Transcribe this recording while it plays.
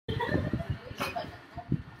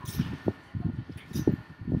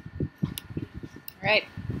Right.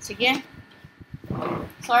 Sige.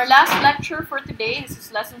 So our last lecture for today, this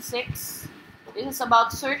is lesson 6. This is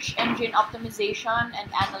about search engine optimization and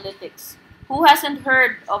analytics. Who hasn't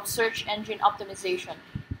heard of search engine optimization?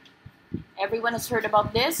 Everyone has heard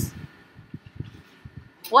about this?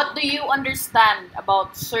 What do you understand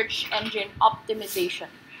about search engine optimization?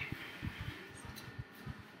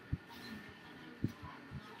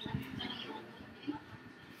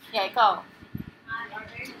 Yeah, ikaw.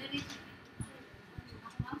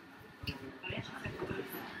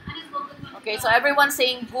 Okay, so everyone's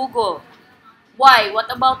saying Google. Why? What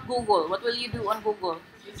about Google? What will you do on Google?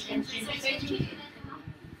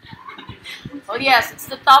 Oh yes, it's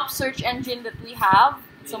the top search engine that we have.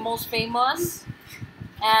 It's the most famous.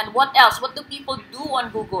 And what else? What do people do on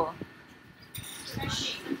Google?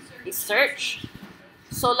 They search.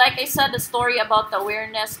 So like I said, the story about the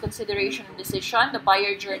awareness, consideration, and decision, the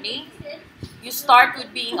buyer journey, you start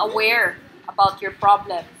with being aware about your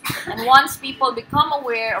problem. And once people become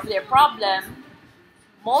aware of their problem,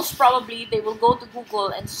 most probably they will go to Google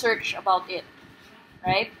and search about it,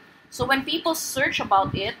 right? So when people search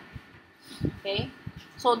about it, okay,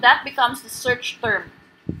 so that becomes the search term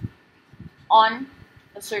on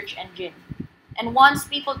the search engine. And once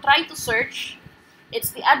people try to search,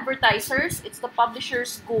 it's the advertisers, it's the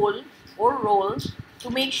publisher's goal or role to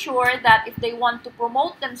make sure that if they want to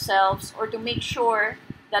promote themselves or to make sure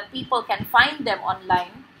that people can find them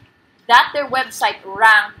online, that their website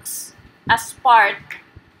ranks as part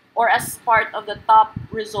of the top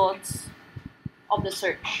results of the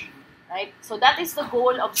search, right? So that is the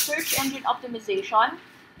goal of search engine optimization.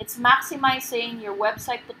 It's maximizing your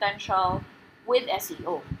website potential with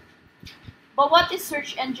SEO. But what is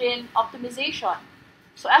search engine optimization?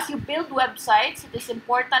 So as you build websites, it is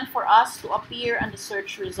important for us to appear on the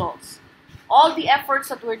search results. All the efforts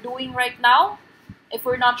that we're doing right now, if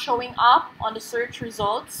we're not showing up on the search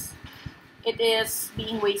results, it is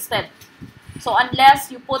being wasted. So unless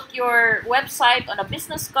you put your website on a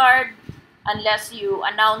business card, unless you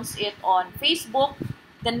announce it on Facebook,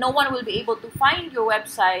 then no one will be able to find your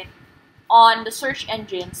website on the search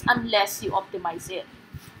engines unless you optimize it.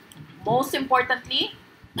 Most importantly,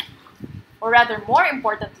 or rather more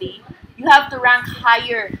importantly, you have to rank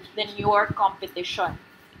higher than your competition.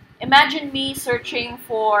 Imagine me searching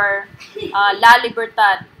for La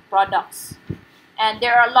Libertad products. And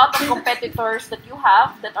there are a lot of competitors that you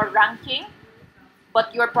have that are ranking,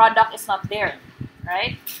 but your product is not there,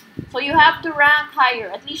 right? So you have to rank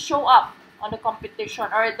higher, at least show up on the competition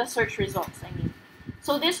or the search results, I mean.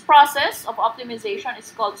 So this process of optimization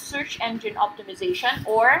is called search engine optimization,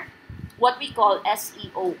 or what we call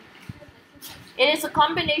SEO. It is a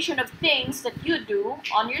combination of things that you do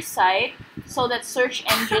on your site so that search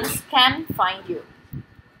engines can find you.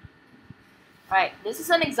 Right, this is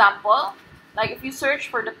an example. Like if you search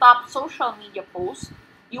for the top social media posts,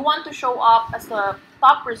 you want to show up as the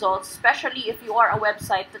top results, especially if you are a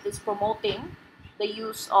website that is promoting the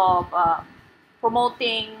use of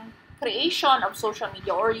promoting creation of social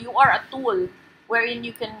media, or you are a tool wherein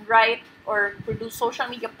you can write or produce social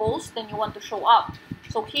media posts, then you want to show up.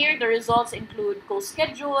 So here the results include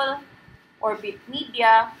GoSchedule, Orbit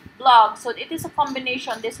Media, blog. So it is a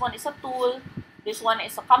combination. This one is a tool, this one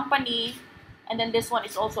is a company, and then this one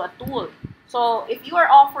is also a tool. So if you are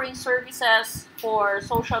offering services for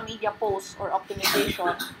social media posts or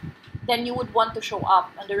optimization, then you would want to show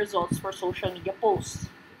up on the results for social media posts.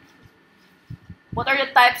 What are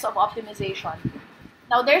the types of optimization?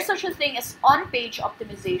 Now, there's such a thing as on-page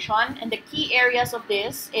optimization, and the key areas of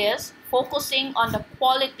this is focusing on the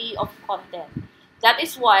quality of content. That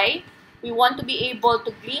is why we want to be able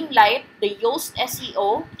to green light the Yoast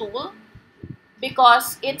SEO tool,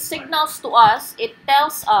 because it signals to us, it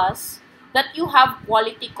tells us that you have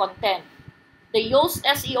quality content. The Yoast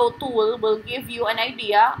SEO tool will give you an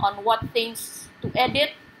idea on what things to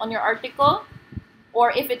edit on your article,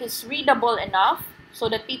 or if it is readable enough so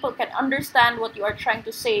that people can understand what you are trying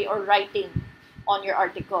to say or writing on your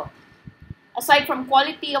article. Aside from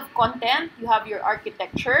quality of content, you have your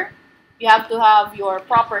architecture. You have to have your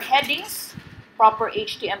proper headings, proper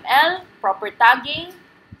HTML, proper tagging,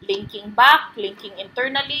 linking back, linking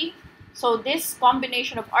internally. So this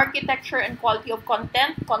combination of architecture and quality of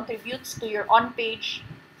content contributes to your on-page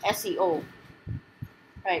SEO.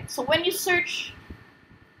 Right. So when you search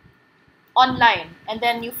online and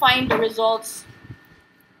then you find the results,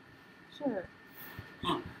 sure.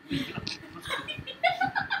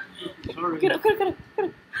 Sorry.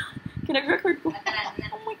 Can I record ko?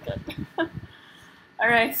 Oh my God.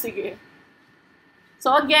 Alright, sige.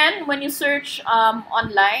 So again, when you search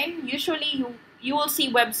online, usually you will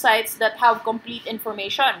see websites that have complete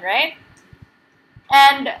information, right?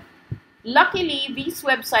 And luckily, these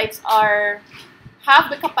websites have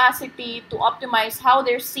the capacity to optimize how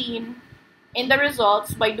they're seen in the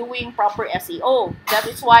results by doing proper SEO. That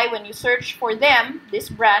is why when you search for them, this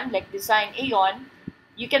brand like Design Aeon,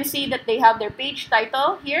 you can see that they have their page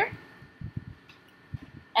title here,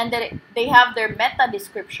 and that they have their meta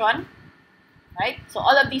description, right? So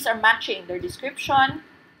all of these are matching their description,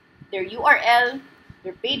 their URL,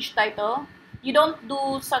 their page title. You don't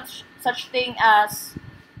do such thing as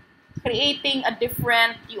creating a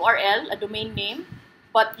different URL, a domain name,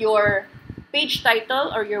 but your page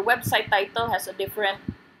title or your website title has a different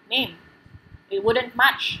name. It wouldn't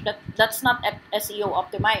match. That's not SEO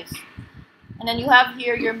optimized. And then you have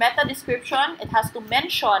here your meta description. It has to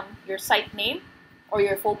mention your site name or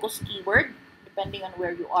your focus keyword, depending on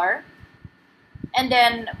where you are. And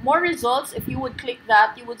then more results, if you would click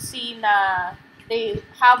that, you would see na they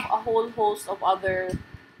have a whole host of other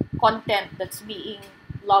content that's being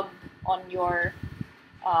logged on your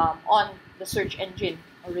on the search engine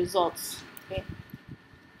or results. Okay.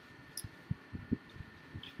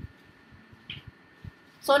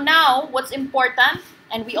 So now, what's important,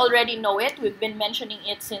 and we already know it, we've been mentioning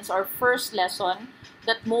it since our first lesson,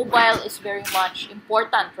 that mobile is very much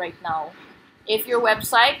important right now. If your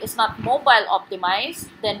website is not mobile optimized,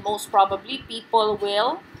 then most probably people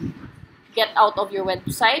will get out of your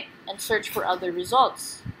website and search for other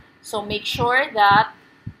results. So make sure that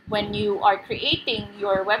when you are creating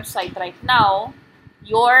your website right now,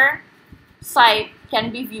 your site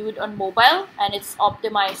can be viewed on mobile and it's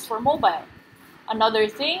optimized for mobile. Another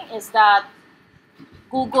thing is that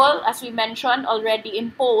Google, as we mentioned, already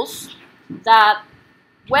imposed that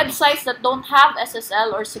websites that don't have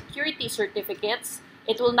SSL or security certificates,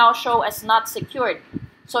 it will now show as not secured.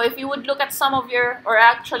 So if you would look at some of your, or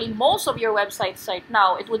actually most of your websites right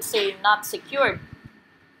now, it would say not secured.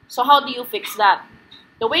 So how do you fix that?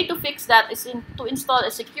 The way to fix that is to install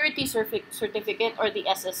a security certificate or the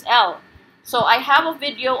SSL. So I have a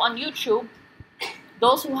video on YouTube.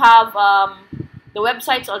 Those who have the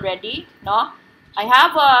websites already, no? I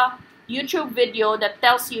have a YouTube video that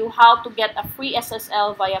tells you how to get a free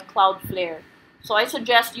SSL via Cloudflare. So I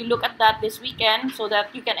suggest you look at that this weekend so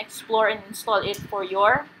that you can explore and install it for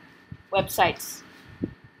your websites.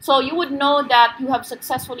 So you would know that you have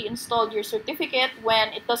successfully installed your certificate when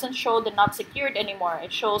it doesn't show the not secured anymore.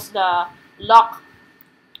 It shows the lock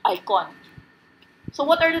icon. So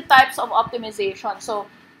what are the types of optimization? So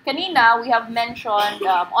kanina, we have mentioned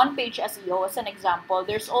on-page SEO as an example.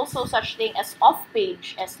 There's also such thing as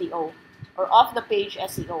off-page SEO or off-the-page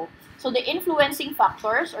SEO. So the influencing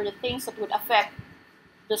factors or the things that would affect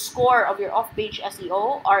the score of your off-page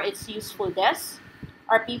SEO are its usefulness.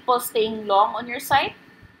 Are people staying long on your site?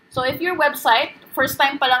 So if your website, first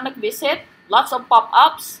time pa lang nag-visit, lots of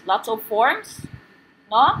pop-ups, lots of forms,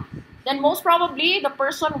 no? Then most probably the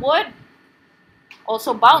person would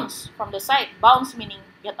also bounce from the site. Bounce meaning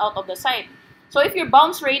get out of the site. So if your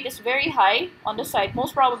bounce rate is very high on the site,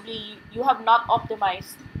 most probably you have not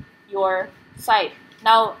optimized your site.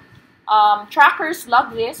 Now, trackers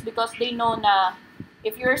love this because they know na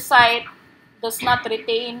if your site does not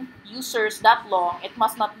retain users that long, it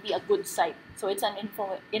must not be a good site. So it's an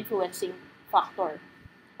influencing factor.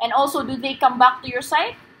 And also, do they come back to your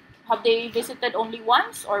site? Have they visited only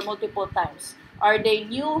once or multiple times? Are they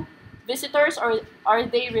new visitors or are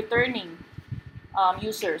they returning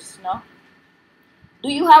users? No?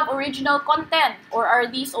 Do you have original content or are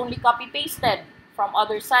these only copy-pasted from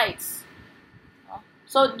other sites? No?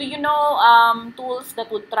 So do you know tools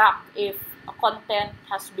that would track if a content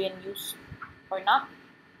has been used or not?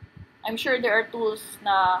 I'm sure there are tools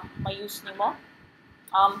na ma-use nimo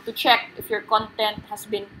to check if your content has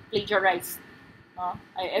been plagiarized. No?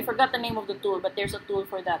 I forgot the name of the tool, but there's a tool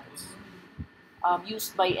for that. It's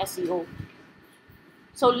used by SEO.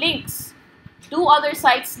 So links. Do other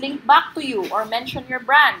sites link back to you or mention your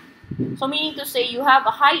brand? So meaning to say you have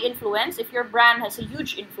a high influence. If your brand has a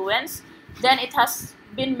huge influence, then it has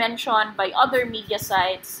been mentioned by other media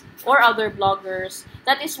sites or other bloggers.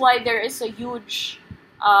 That is why there is a huge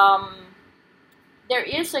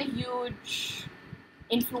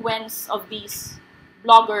influence of these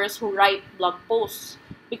bloggers who write blog posts.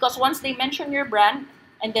 Because once they mention your brand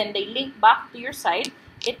and then they link back to your site,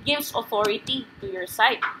 it gives authority to your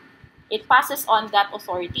site. It passes on that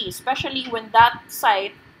authority, especially when that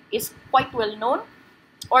site is quite well known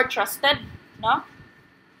or trusted. No?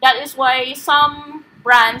 That is why some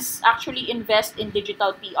brands actually invest in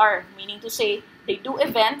digital PR, meaning to say they do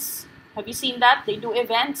events. Have you seen that? They do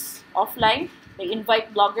events offline. They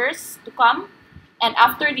invite bloggers to come. And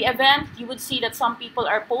after the event, you would see that some people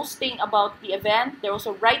are posting about the event. They're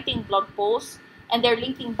also writing blog posts. and they're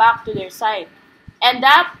linking back to their site. And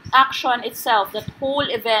that action itself, that whole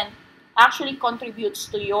event, actually contributes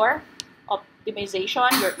to your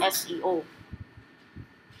optimization, your SEO.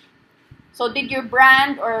 So did your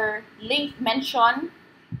brand or link mention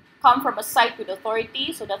come from a site with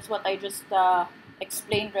authority? So that's what I just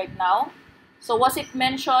explained right now. So was it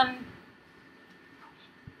mentioned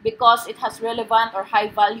because it has relevant or high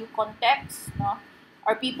value context? No?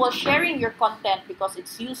 Are people sharing your content because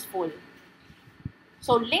it's useful?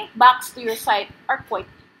 So link backs to your site are quite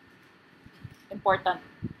important.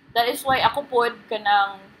 That is why ako pod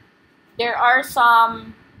kanang there are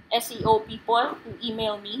some SEO people who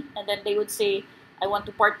email me and then they would say, I want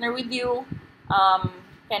to partner with you.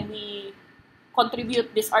 Can we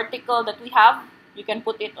contribute this article that we have? You can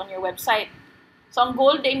put it on your website. So ang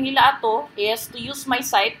goal din nila ato is to use my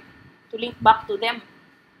site to link back to them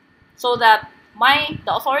so that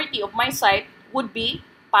the authority of my site would be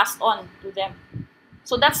passed on to them.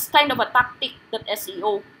 So that's kind of a tactic that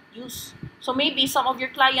SEO use. So maybe some of your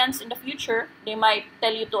clients in the future, they might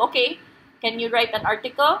tell you to, okay, can you write an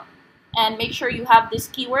article and make sure you have this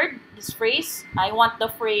keyword, this phrase. I want the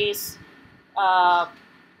phrase,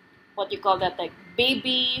 what you call that, like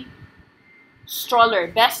baby stroller,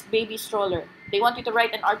 best baby stroller. They want you to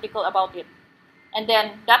write an article about it. And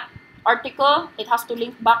then that article, it has to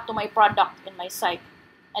link back to my product in my site.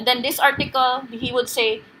 And then this article, he would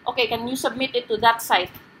say, okay, can you submit it to that site?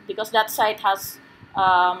 Because that site has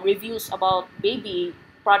reviews about baby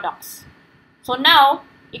products. So now,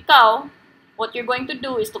 ikaw, what you're going to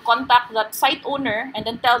do is to contact that site owner and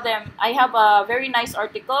then tell them, I have a very nice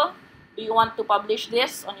article. Do you want to publish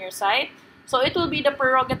this on your site? So it will be the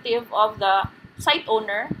prerogative of the site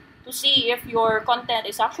owner to see if your content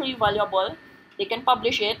is actually valuable. They can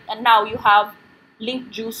publish it, and now you have link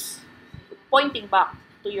juice pointing back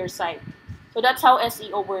to your site. So that's how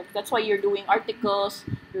SEO works. That's why you're doing articles,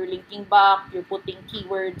 you're linking back, you're putting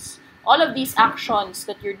keywords. All of these actions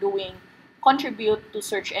that you're doing contribute to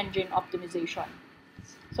search engine optimization.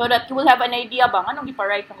 So that you will have an idea bang anong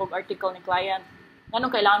ipa-write ng article ni client,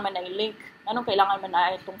 anong kailangan man na i-link, anong kailangan man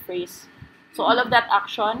na itong phrase. So all of that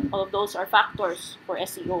action, all of those are factors for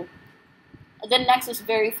SEO. And then next is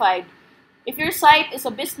verified. If your site is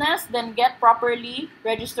a business, then get properly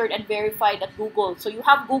registered and verified at Google. So you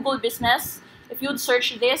have Google Business. If you'd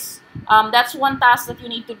search this, that's one task that you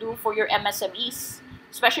need to do for your MSMEs.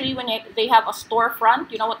 Especially when they have a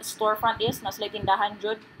storefront. You know what the storefront is? Nasa tindahan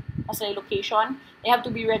jud, nasa location. They have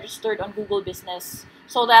to be registered on Google Business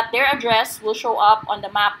so that their address will show up on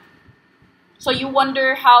the map. So you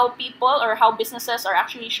wonder how people or how businesses are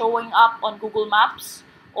actually showing up on Google Maps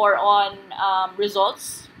or on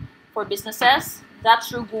results for businesses. That's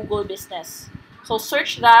through Google Business. So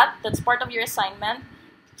search that. That's part of your assignment.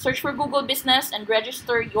 Search for Google Business and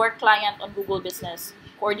register your client on Google Business.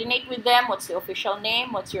 Coordinate with them. What's the official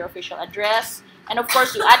name? What's your official address? And of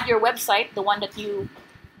course, you add your website, the one that you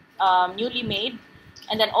newly made.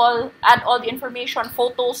 And then add all the information,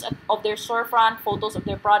 photos of their storefront, photos of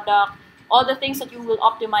their product. All the things that you will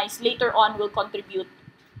optimize later on will contribute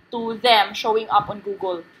to them showing up on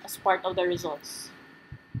Google as part of the results.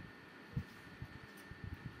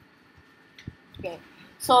 Okay,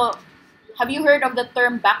 so have you heard of the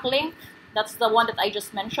term backlink? That's the one that I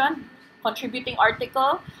just mentioned, contributing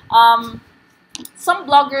article. Some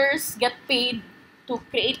bloggers get paid to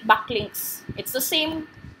create backlinks. It's the same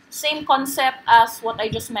concept as what I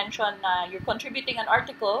just mentioned. You're contributing an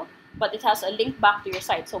article, but it has a link back to your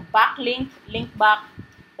site. So backlink, link back,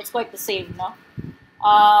 it's quite the same, no?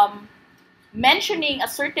 Mentioning a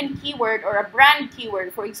certain keyword or a brand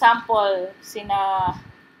keyword, for example, sina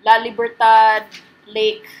La Libertad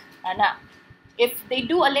Lake, ana. If they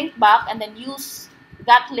do a link back and then use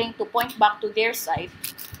that link to point back to their site,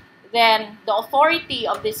 then the authority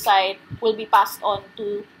of this site will be passed on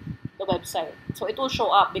to the website. So it will show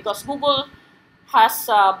up because Google has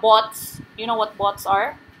bots. You know what bots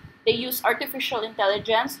are? They use artificial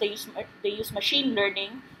intelligence. They use machine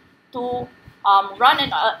learning to run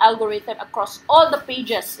an algorithm across all the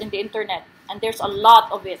pages in the internet, and there's a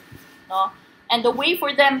lot of it, no? And the way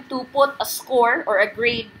for them to put a score or a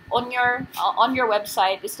grade on your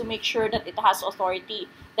website is to make sure that it has authority.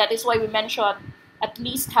 That is why we mentioned at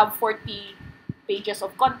least have 40 pages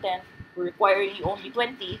of content. We're requiring you only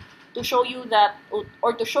 20 to show you that,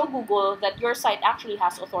 or to show Google that your site actually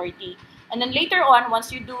has authority. And then later on, once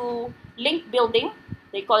you do link building,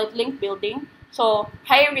 they call it link building. So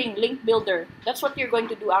hiring link builder, that's what you're going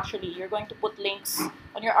to do actually. You're going to put links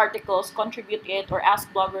on your articles, contribute it, or ask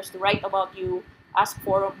bloggers to write about you,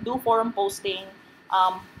 do forum posting,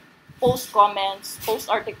 post comments, post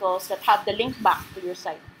articles that have the link back to your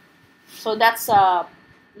site. So that's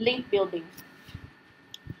link building.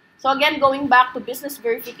 So again, going back to business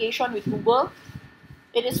verification with Google,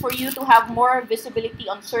 it is for you to have more visibility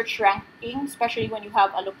on search ranking, especially when you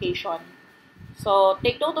have a location. So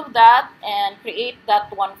take note of that and create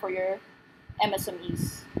that one for your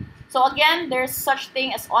MSMEs. So again, there's such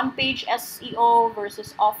thing as on-page SEO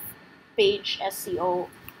versus off-page SEO.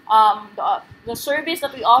 The service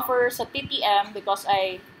that we offer sa TTM, because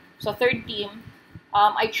sa third team,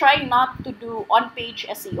 I try not to do on-page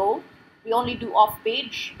SEO. We only do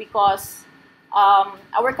off-page because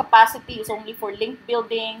our capacity is only for link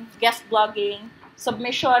building, guest blogging,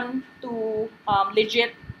 submission to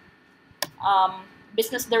legit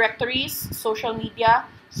business directories, social media.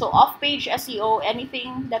 So off-page SEO,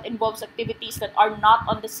 anything that involves activities that are not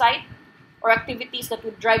on the site or activities that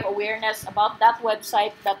would drive awareness about that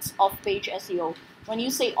website, that's off-page SEO. When you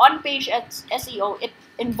say on-page SEO, it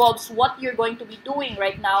involves what you're going to be doing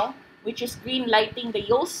right now, which is green lighting the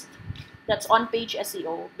Yoast. That's on-page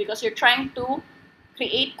SEO because you're trying to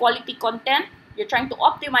create quality content. You're trying to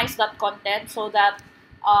optimize that content so that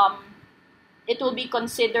it will be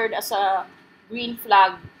considered as a green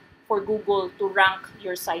flag for Google to rank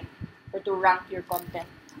your site or to rank your content.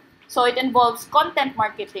 So it involves content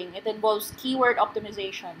marketing. It involves keyword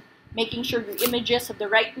optimization, making sure your images have the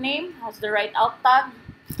right name, has the right alt tag,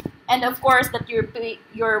 and of course that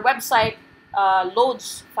your website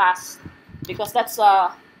loads fast because that's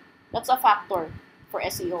a factor for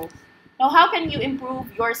SEO. Now, how can you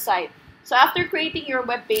improve your site? So after creating your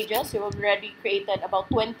web pages, you've already created about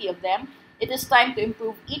 20 of them. It is time to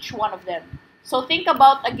improve each one of them. So think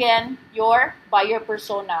about, again, your buyer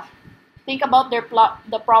persona. Think about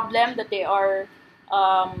the problem that they are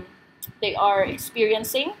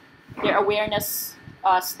experiencing, their awareness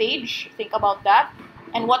stage. Think about that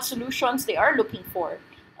and what solutions they are looking for.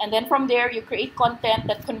 And then from there, you create content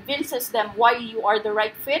that convinces them why you are the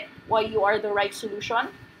right fit, why you are the right solution,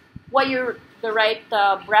 why you're the right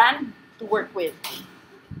brand to work with.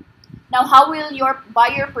 Now, how will your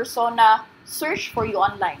buyer persona search for you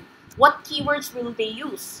online? What keywords will they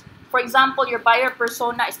use? For example, your buyer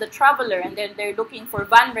persona is the traveler and then they're looking for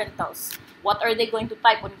van rentals. What are they going to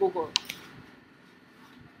type on Google?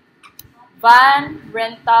 Van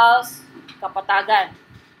rentals Kapatagan.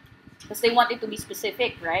 Because they want it to be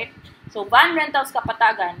specific, right? So, van rentals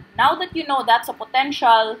Kapatagan. Now that you know that's a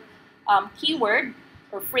potential keyword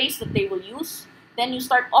or phrase that they will use, then you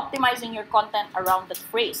start optimizing your content around that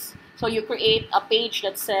phrase. So, you create a page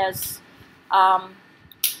that says,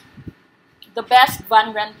 the best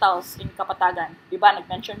van rentals in Kapatagan. Diba?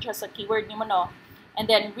 Nag-mention siya sa keyword ni mo, no? And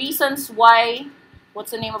then, reasons why,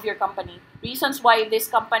 what's the name of your company? Reasons why this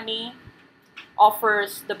company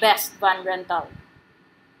offers the best van rental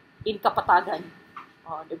in Kapatagan.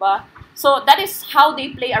 Oh, diba? So, that is how they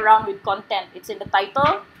play around with content. It's in the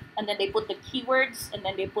title, and then they put the keywords, and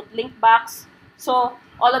then they put link backs. So,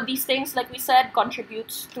 all of these things, like we said,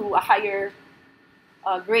 contributes to a higher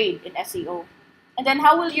grade in SEO. And then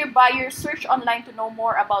how will your buyers search online to know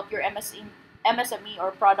more about your MSME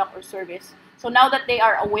or product or service? So now that they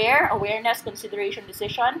are aware, awareness, consideration,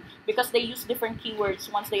 decision, because they use different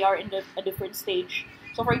keywords once they are in a different stage.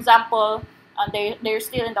 So for example, they're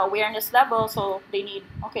still in the awareness level, so they need,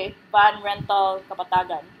 okay, van rental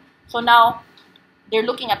Kapatagan. So now they're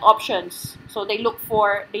looking at options. So they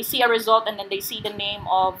see a result and then they see the name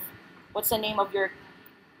of, what's the name of your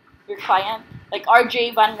client? Like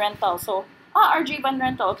RJ Van Rental. So RJ Van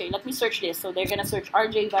Rental. Okay, let me search this. So they're gonna search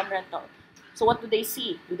RJ Van Rental. So what do they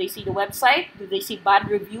see? Do they see the website? Do they see bad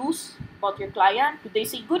reviews about your client? Do they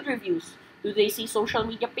see good reviews? Do they see social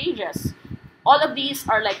media pages? All of these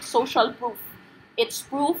are like social proof. It's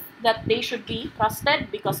proof that they should be trusted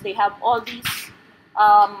because they have all these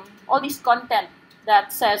content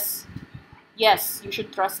that says, yes, you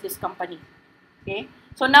should trust this company. Okay?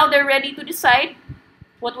 So now they're ready to decide.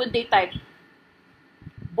 What would they type?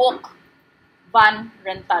 Book van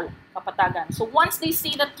rental Kapatagan. So once they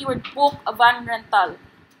see that keyword book a van rental,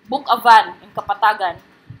 book a van in Kapatagan,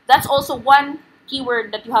 that's also one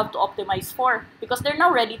keyword that you have to optimize for because they're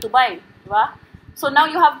now ready to buy. Diba? So now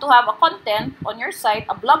you have to have a content on your site,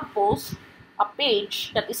 a blog post, a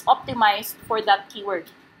page that is optimized for that keyword.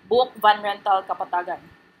 Book van rental Kapatagan.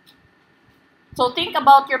 So think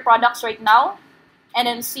about your products right now and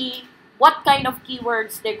then see what kind of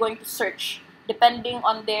keywords they're going to search depending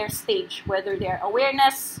on their stage, whether they're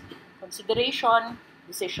awareness, consideration,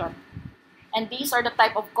 decision. And these are the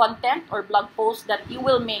type of content or blog posts that you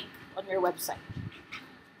will make on your website.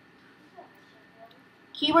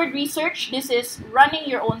 Keyword research, this is running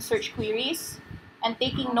your own search queries and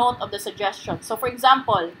taking note of the suggestions. So for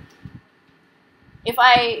example, if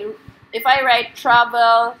I if I write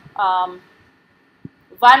travel,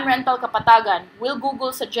 van rental Kapatagan, will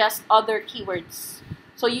Google suggest other keywords?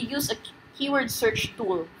 So you use a keyword search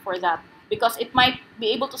tool for that because it might be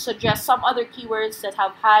able to suggest some other keywords that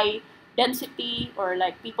have high density or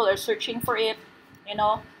like people are searching for it, you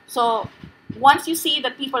know. So once you see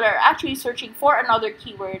that people are actually searching for another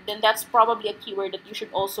keyword, then that's probably a keyword that you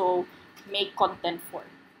should also make content for.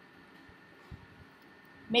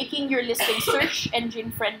 Making your listing search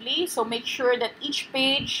engine friendly. So make sure that each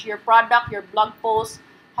page, your product, your blog post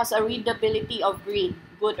has a readability of green,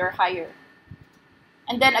 good or higher.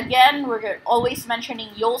 And then again, we're always mentioning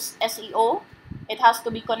Yoast SEO. It has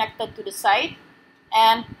to be connected to the site,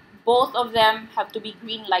 and both of them have to be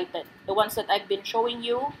green lighted. The ones that I've been showing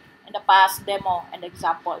you in the past demo and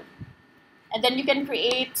example. And then you can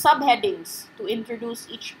create subheadings to introduce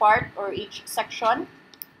each part or each section.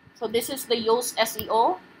 So this is the Yoast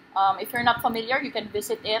SEO. If you're not familiar, you can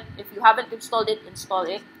visit it. If you haven't installed it, install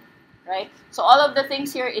it. Right? So all of the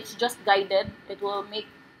things here, it's just guided. It will make,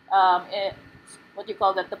 what you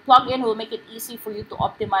call that, the plugin will make it easy for you to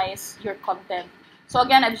optimize your content. So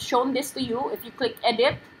again, I've shown this to you. If you click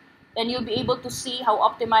edit, then you'll be able to see how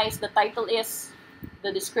optimized the title is,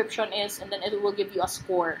 the description is, and then it will give you a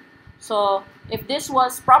score. So if this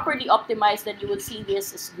was properly optimized, then you will see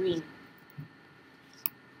this is green.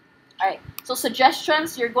 Alright, so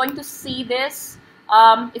suggestions, you're going to see this.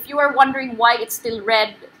 If you are wondering why it's still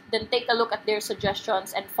red, then take a look at their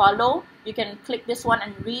suggestions and follow. You can click this one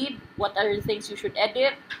and read what are the things you should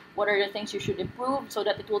edit, what are the things you should improve so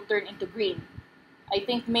that it will turn into green. I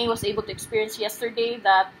think May was able to experience yesterday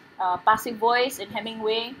that passive voice in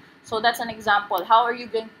Hemingway. So that's an example. How are you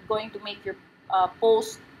going to make your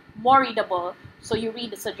post more readable so you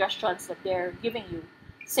read the suggestions that they're giving you?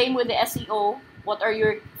 Same with the SEO. What are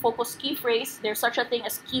your focus key phrase? There's such a thing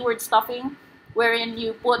as keyword stuffing, wherein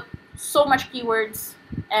you put so much keywords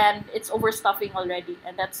and it's overstuffing already,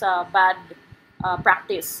 and that's a bad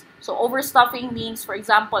practice. So overstuffing means, for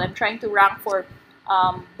example, I'm trying to rank for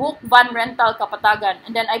book van rental Kapatagan,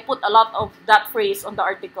 and then I put a lot of that phrase on the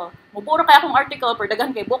article. Muburo kaya akong article, pero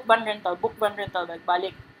dagan kay book van rental,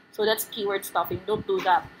 balik. So that's keyword stuffing. Don't do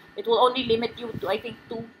that. It will only limit you to, I think,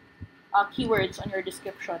 2 keywords on your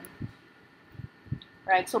description.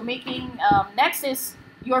 Right, so making, next is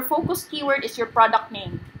your focus keyword is your product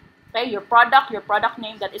name. Okay, your product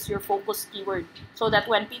name, that is your focus keyword. So that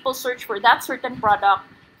when people search for that certain product,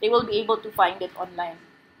 they will be able to find it online.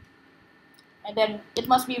 And then it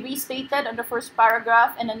must be restated on the first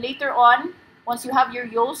paragraph. And then later on, once you have your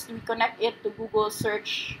Yoast, we connect it to Google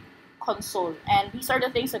Search Console. And these are the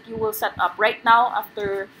things that you will set up right now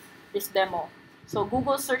after this demo. So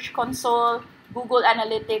Google Search Console, Google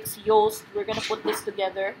Analytics, Yoast, we're going to put this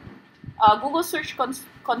together. Google Search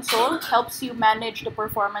Console helps you manage the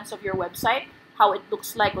performance of your website, how it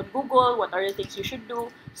looks like on Google, what are the things you should do.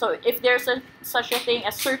 So if there's such a thing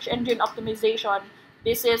as search engine optimization,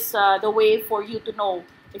 this is the way for you to know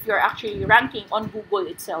if you're actually ranking on Google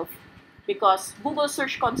itself. Because Google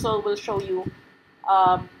Search Console will show you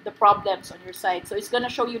the problems on your site. So it's going to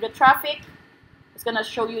show you the traffic. It's going to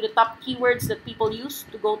show you the top keywords that people use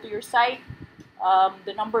to go to your site.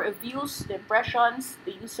 The number of views, the impressions,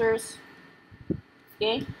 the users.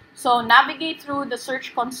 Okay, so navigate through the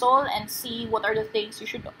Search Console and see what are the things you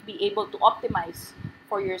should be able to optimize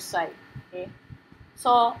for your site. Okay,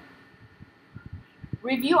 so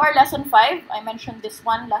review our lesson 5. I mentioned this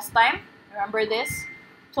one last time. Remember this?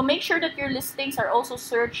 So make sure that your listings are also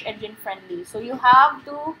search engine friendly. So you have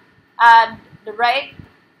to add the right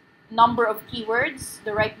number of keywords,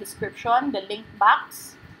 the right description, the link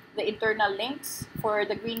backs, the internal links for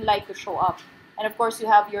the green light to show up. And of course, you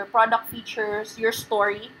have your product features, your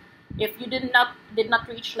story. If you did not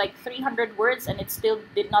reach like 300 words and it still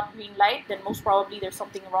did not green light, then most probably there's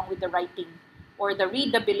something wrong with the writing or the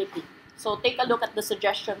readability. So take a look at the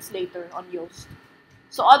suggestions later on Yoast.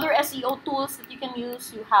 So other SEO tools that you can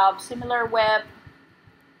use, you have SimilarWeb,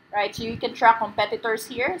 right? So you can track competitors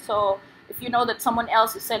here. So if you know that someone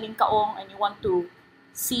else is selling kaong and you want to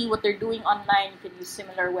see what they're doing online, you can use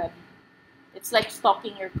SimilarWeb. It's like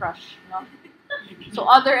stalking your crush, you know? So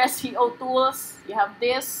other SEO tools, you have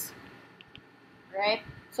this, right?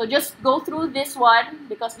 So just go through this one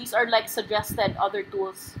because these are like suggested other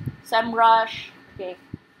tools. SEMrush, okay.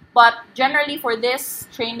 But generally for this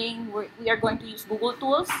training, we are going to use Google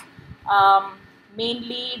tools.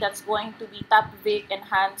 Mainly, that's going to be Tapvic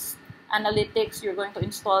Enhanced Analytics. You're going to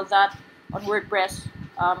install that on WordPress.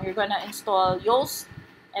 You're going to install Yoast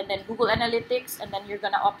and then Google Analytics, and then you're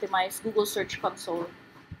going to optimize Google Search Console,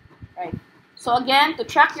 right? So again, to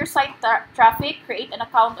track your site traffic, create an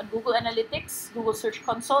account on Google Analytics, Google Search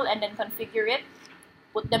Console, and then configure it.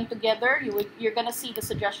 Put them together. You're gonna see the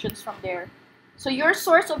suggestions from there. So your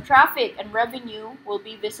source of traffic and revenue will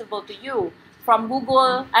be visible to you. From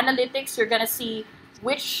Google Analytics, you're gonna see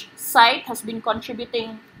which site has been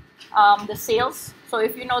contributing the sales. So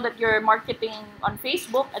if you know that you're marketing on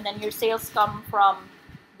Facebook and then your sales come from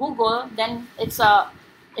Google, then it's a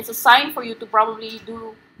sign for you to probably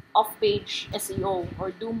do off-page SEO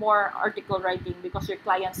or do more article writing because your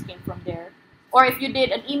clients came from there. Or if you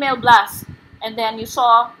did an email blast and then you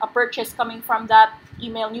saw a purchase coming from that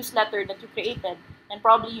email newsletter that you created, then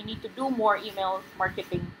probably you need to do more email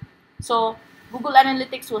marketing. So Google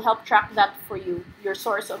Analytics will help track that for you, your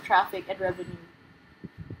source of traffic and revenue.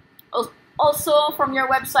 Also, from your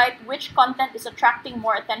website, which content is attracting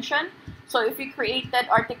more attention. So if you created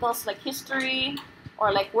articles like history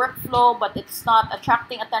or like workflow, but it's not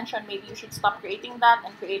attracting attention, maybe you should stop creating that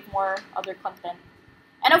and create more other content.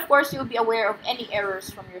 And of course, you'll be aware of any errors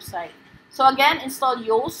from your site. So again, install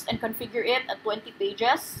Yoast and configure it at 20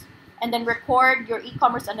 pages. And then record your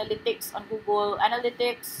e-commerce analytics on Google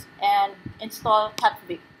Analytics and install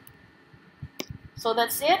Hattvik. So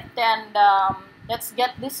that's it. And let's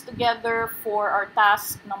get this together for our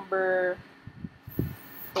task number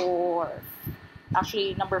 4.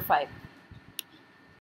 Actually, number 5.